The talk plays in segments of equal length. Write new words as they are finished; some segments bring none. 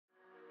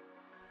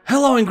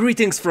Hello and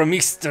greetings from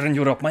Eastern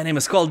Europe, my name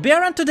is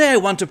Bear and today I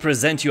want to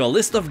present you a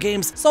list of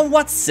games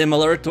somewhat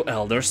similar to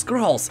Elder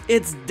Scrolls.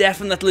 It's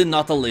definitely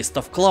not a list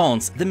of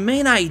clones. The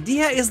main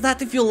idea is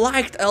that if you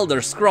liked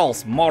Elder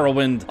Scrolls,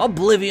 Morrowind,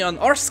 Oblivion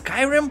or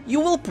Skyrim, you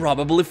will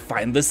probably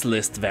find this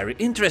list very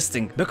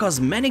interesting,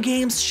 because many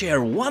games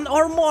share one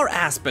or more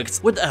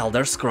aspects with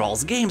Elder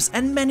Scrolls games,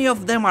 and many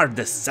of them are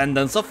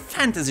descendants of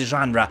fantasy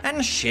genre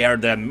and share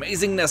the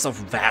amazingness of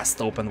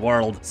vast open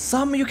world.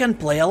 Some you can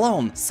play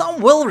alone, some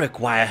will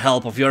require help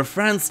of your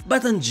friends,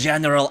 but in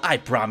general I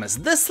promise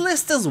this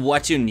list is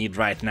what you need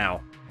right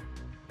now.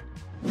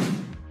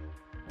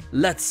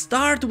 Let's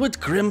start with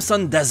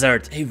Crimson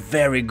Desert, a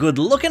very good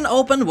looking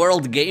open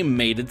world game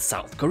made in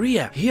South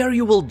Korea. Here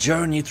you will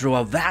journey through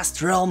a vast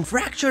realm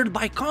fractured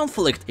by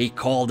conflict, a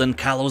cold and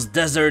callous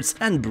deserts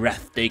and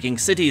breathtaking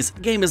cities.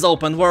 Game is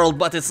open world,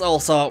 but it's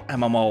also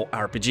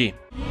MMORPG.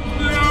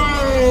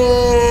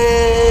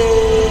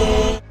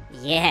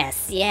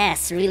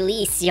 Yes,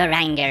 release your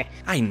anger.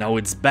 I know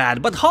it's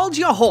bad, but hold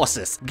your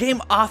horses.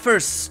 Game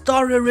offers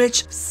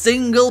story-rich,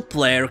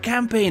 single-player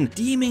campaign,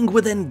 teeming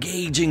with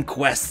engaging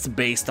quests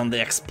based on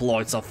the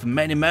exploits of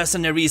many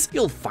mercenaries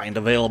you'll find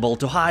available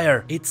to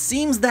hire. It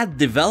seems that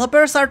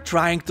developers are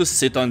trying to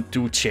sit on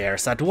two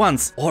chairs at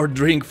once, or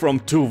drink from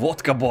two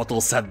vodka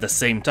bottles at the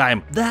same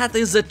time. That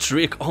is a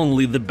trick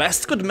only the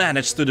best could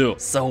manage to do.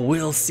 So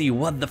we'll see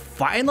what the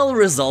final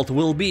result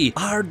will be.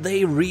 Are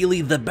they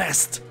really the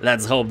best?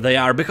 Let's hope they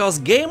are, because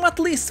game, at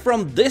least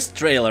from this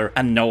trailer,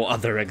 and no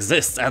other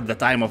exists at the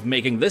time of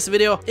making this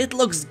video, it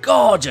looks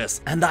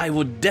gorgeous, and I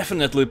would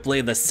definitely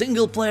play the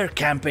single-player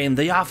campaign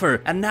they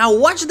offer. And now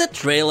watch the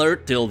trailer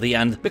till the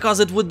end, because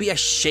it would be a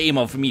shame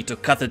of me to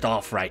cut it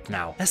off right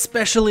now.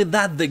 Especially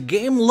that the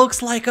game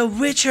looks like a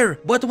Witcher,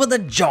 but with a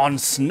Jon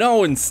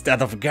Snow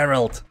instead of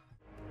Geralt.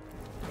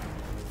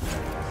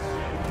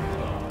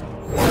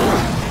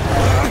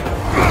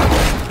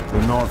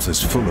 The North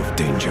is full of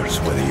dangers,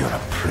 whether you're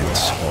a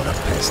prince or a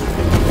peasant.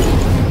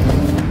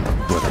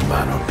 Whether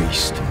man or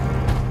beast,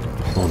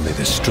 only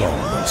the strong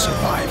will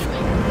survive.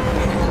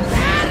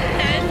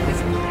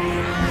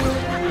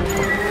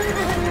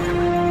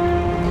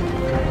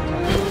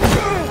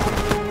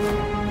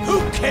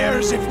 Who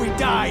cares if we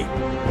die?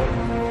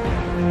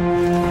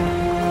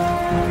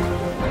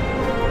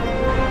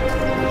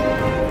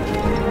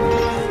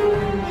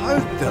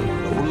 How'd the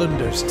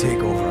Lowlanders take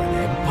over an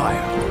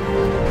empire?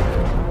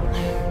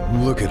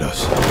 Look at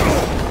us.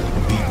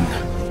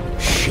 Beaten,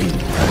 shamed,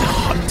 and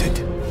hunted.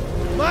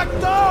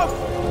 Macduff!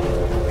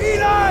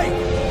 Eli!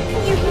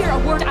 Can you hear a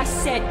word I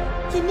said?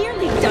 You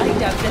nearly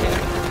died out there.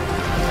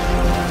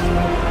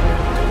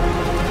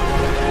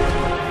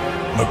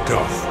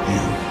 Macduff,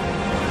 you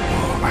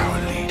are our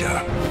leader.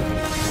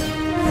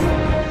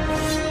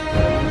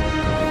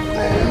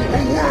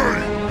 Go away!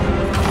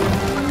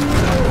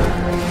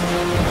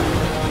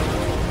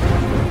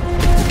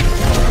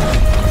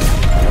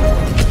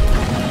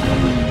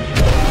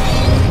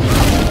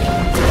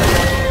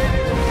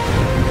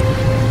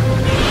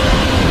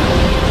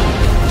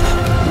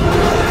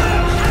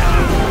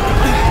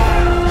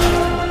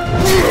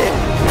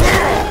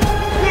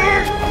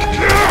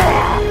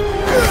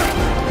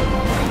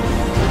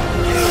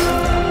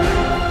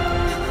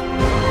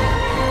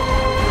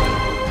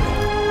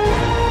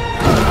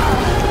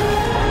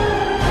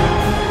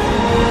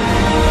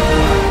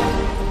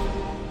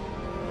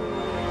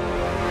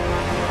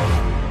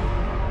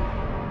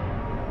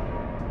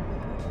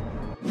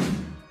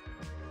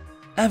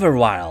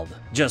 Everwild.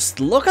 Just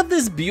look at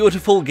this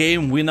beautiful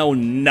game we know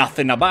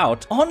nothing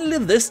about. Only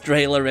this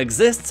trailer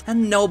exists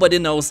and nobody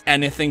knows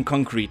anything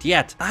concrete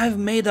yet. I've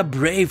made a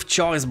brave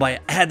choice by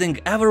adding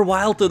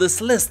Everwild to this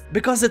list,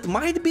 because it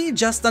might be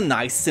just a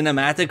nice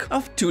cinematic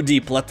of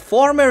 2D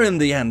platformer in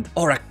the end,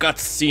 or a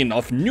cutscene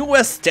of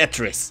newest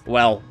Tetris.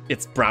 Well,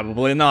 it's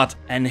probably not.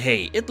 And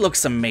hey, it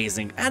looks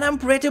amazing, and I'm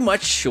pretty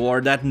much sure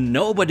that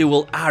nobody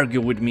will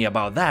argue with me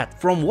about that.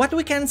 From what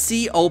we can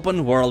see,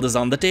 open world is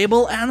on the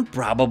table and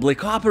probably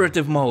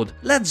cooperative mode.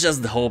 Let's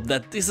just hope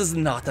that this is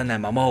not an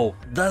MMO.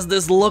 Does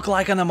this look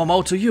like an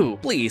MMO to you?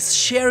 Please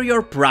share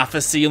your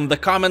prophecy in the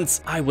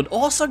comments. I would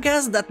also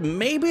guess that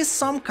maybe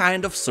some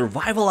kind of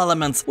survival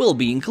elements will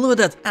be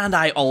included, and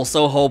I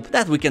also hope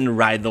that we can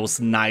ride those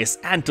nice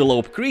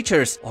antelope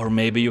creatures, or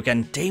maybe you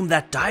can tame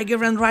that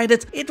tiger and ride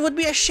it. It would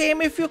be a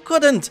shame if you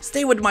couldn't.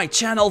 Stay with my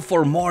channel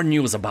for more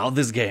news about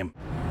this game.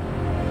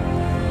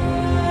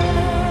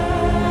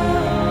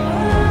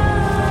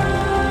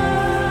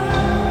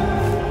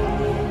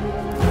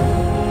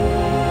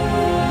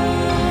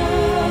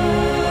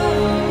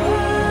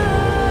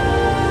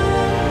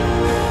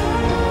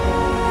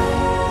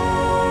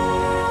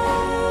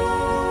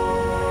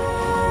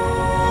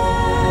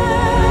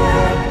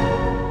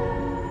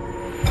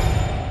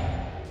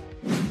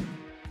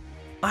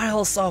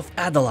 Of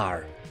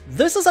Adalar.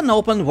 This is an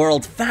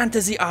open-world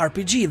fantasy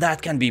RPG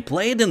that can be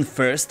played in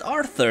first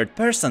or third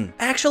person.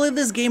 Actually,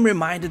 this game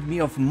reminded me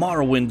of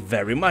Morrowind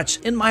very much.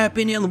 In my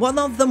opinion, one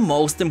of the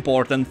most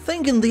important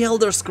things in the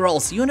Elder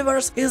Scrolls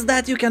universe is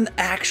that you can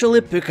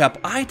actually pick up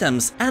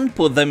items and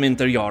put them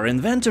into your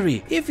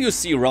inventory. If you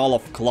see a roll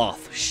of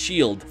cloth,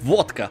 shield,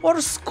 vodka or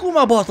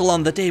skooma bottle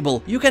on the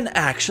table, you can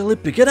actually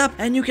pick it up,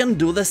 and you can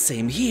do the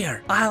same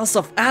here. Isles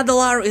of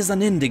Adalar is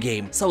an indie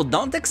game, so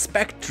don't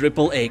expect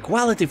AAA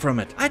quality from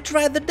it. I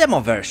tried the demo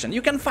version.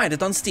 You can find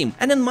it on Steam,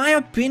 and in my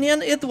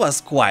opinion it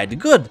was quite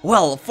good.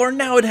 Well, for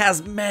now it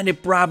has many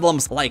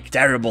problems, like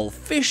terrible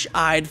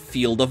fish-eyed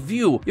field of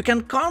view. You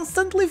can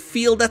constantly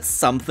feel that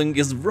something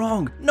is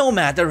wrong, no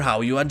matter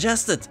how you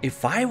adjust it.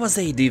 If I was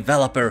a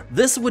developer,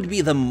 this would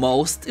be the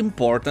most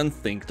important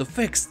thing to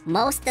fix.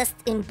 Mostest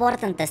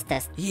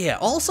importantest. Yeah,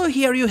 also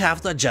here you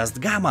have to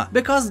adjust gamma,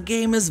 because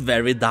game is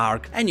very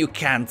dark and you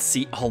can't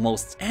see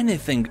almost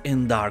anything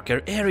in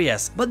darker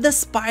areas. But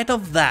despite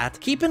of that,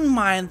 keep in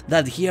mind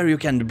that here you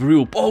can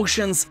brew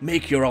potions,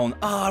 make your own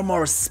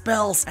armor,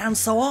 spells, and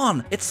so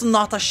on. It's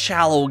not a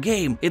shallow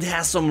game, it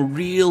has some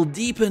real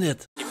deep in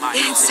it.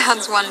 It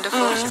sounds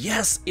wonderful.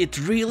 Yes,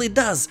 it really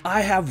does.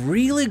 I have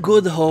really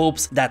good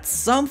hopes that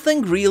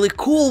something really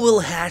cool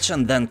will hatch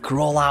and then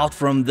crawl out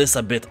from this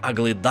a bit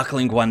ugly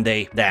duckling one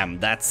day. Damn,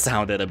 that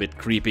sounded a bit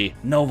creepy.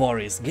 No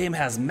worries, game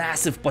has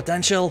massive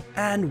potential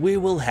and we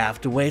will have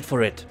to wait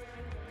for it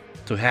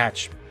to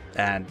hatch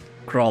and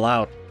crawl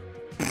out.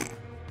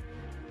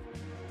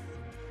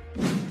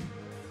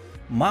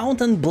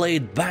 Mountain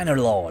Blade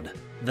Bannerlord.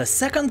 The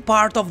second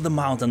part of the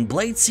Mountain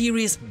Blade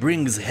series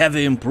brings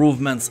heavy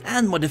improvements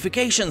and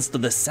modifications to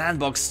the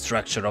sandbox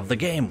structure of the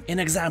game. In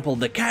example,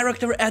 the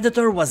character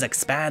editor was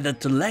expanded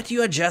to let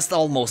you adjust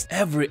almost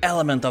every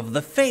element of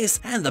the face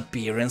and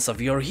appearance of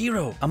your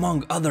hero.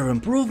 Among other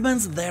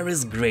improvements, there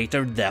is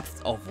greater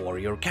depth of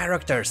warrior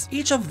characters.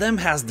 Each of them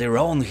has their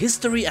own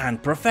history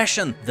and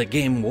profession. The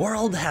game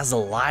world has a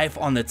life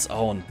on its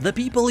own. The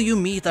people you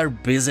meet are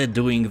busy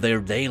doing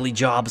their daily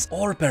jobs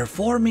or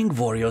performing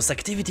various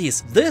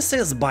activities. This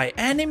is by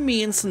any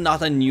means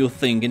not a new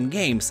thing in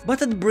games,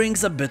 but it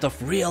brings a bit of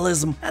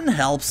realism and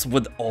helps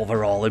with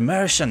overall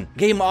immersion.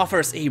 Game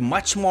offers a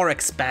much more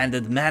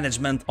expanded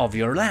management of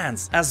your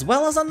lands, as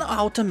well as an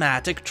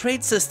automatic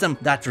trade system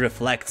that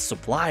reflects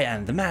supply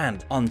and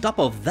demand. On top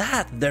of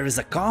that, there is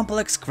a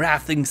complex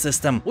crafting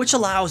system which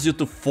allows you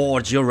to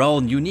forge your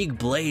own unique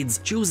blades,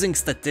 choosing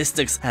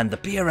statistics and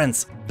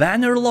appearance.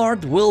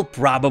 Bannerlord will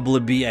probably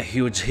be a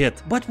huge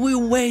hit, but we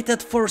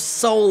waited for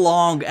so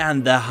long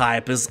and the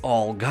hype is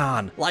all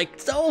gone.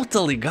 Like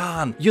totally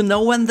gone. You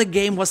know when the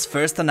game was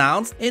first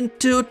announced? In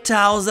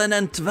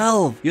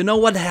 2012. You know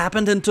what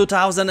happened in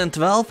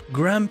 2012?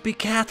 Grumpy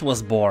Cat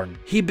was born.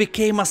 He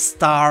became a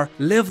star,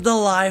 lived a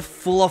life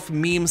full of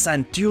memes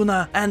and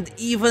tuna, and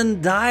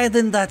even died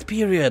in that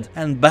period.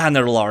 And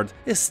Bannerlord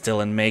is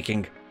still in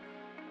making.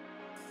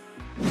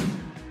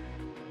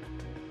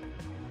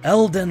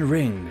 Elden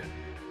Ring.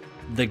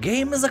 The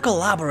game is a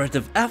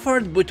collaborative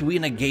effort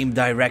between a game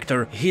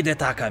director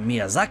Hidetaka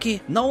Miyazaki,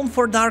 known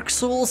for Dark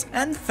Souls,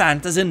 and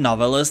fantasy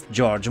novelist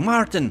George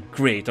Martin,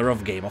 creator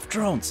of Game of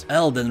Thrones.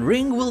 Elden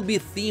Ring will be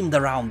themed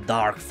around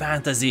dark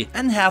fantasy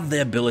and have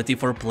the ability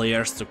for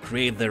players to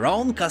create their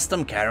own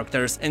custom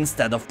characters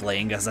instead of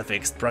playing as a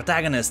fixed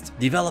protagonist.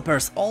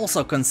 Developers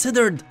also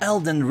considered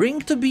Elden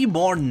Ring to be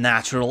more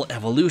natural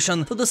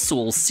evolution to the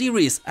Souls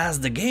series, as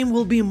the game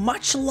will be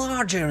much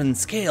larger in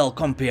scale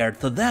compared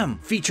to them,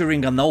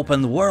 featuring an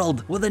open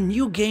world with a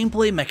new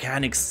gameplay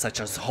mechanics such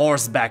as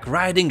horseback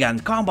riding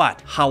and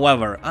combat.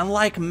 However,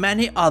 unlike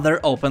many other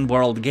open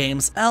world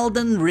games,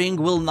 Elden Ring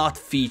will not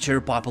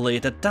feature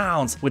populated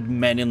towns with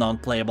many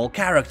non-playable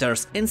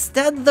characters.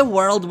 Instead, the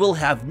world will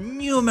have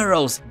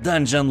numerous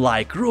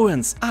dungeon-like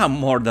ruins. I'm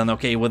more than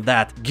okay with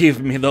that.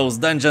 Give me those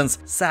dungeons.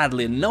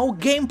 Sadly, no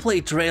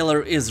gameplay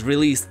trailer is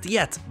released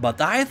yet,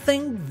 but I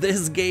think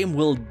this game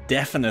will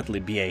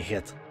definitely be a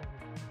hit.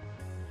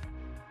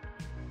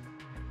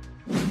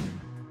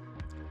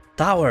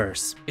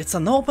 Towers. It's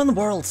an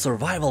open-world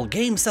survival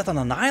game set on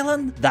an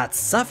island that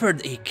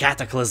suffered a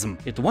cataclysm.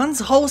 It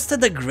once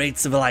hosted a great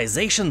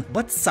civilization,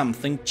 but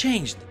something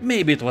changed.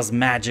 Maybe it was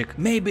magic,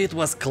 maybe it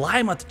was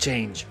climate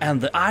change, and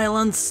the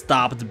island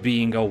stopped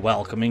being a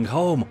welcoming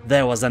home.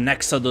 There was an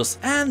exodus,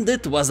 and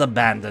it was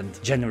abandoned.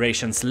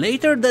 Generations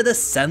later, the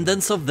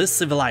descendants of this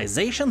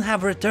civilization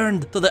have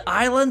returned to the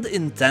island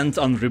intent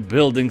on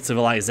rebuilding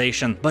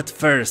civilization. But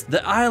first,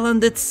 the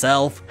island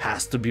itself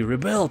has to be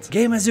rebuilt.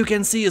 Game, as you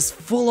can see, is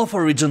full of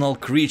original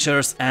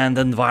creatures and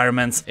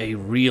environments, a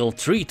real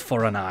treat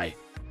for an eye.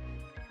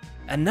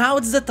 And now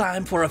it's the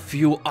time for a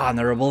few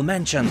honorable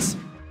mentions.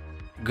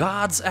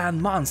 Gods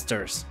and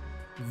Monsters.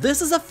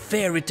 This is a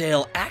fairy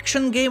tale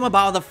action game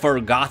about a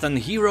forgotten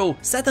hero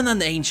set in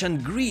an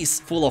ancient Greece,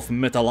 full of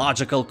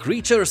mythological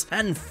creatures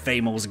and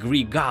famous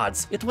Greek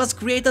gods. It was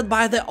created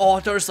by the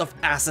authors of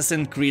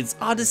Assassin's Creed's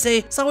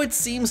Odyssey, so it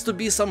seems to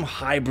be some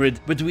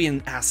hybrid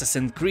between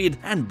Assassin's Creed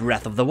and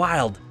Breath of the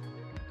Wild.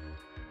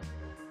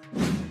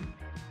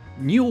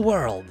 New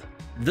World.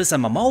 This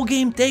MMO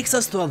game takes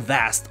us to a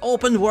vast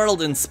open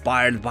world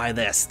inspired by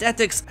the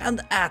aesthetics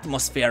and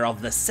atmosphere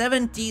of the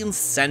 17th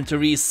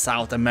century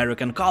South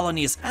American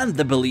colonies and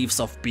the beliefs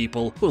of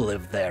people who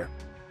lived there.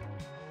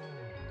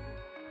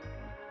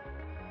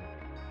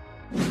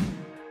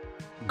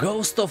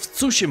 Ghost of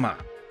Tsushima.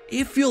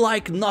 If you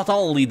like not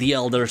only the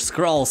Elder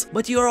Scrolls,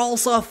 but you're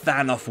also a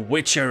fan of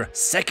Witcher,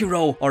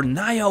 Sekiro or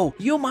Nioh,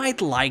 you might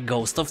like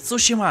Ghost of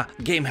Tsushima.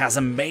 Game has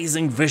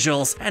amazing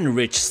visuals and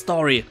rich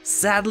story.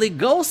 Sadly,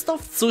 Ghost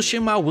of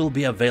Tsushima will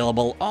be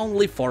available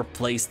only for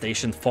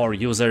PlayStation 4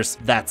 users.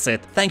 That's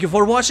it. Thank you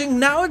for watching.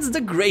 Now it's the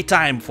great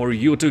time for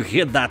you to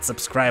hit that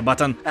subscribe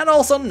button and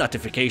also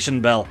notification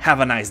bell. Have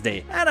a nice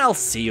day, and I'll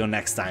see you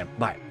next time.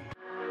 Bye.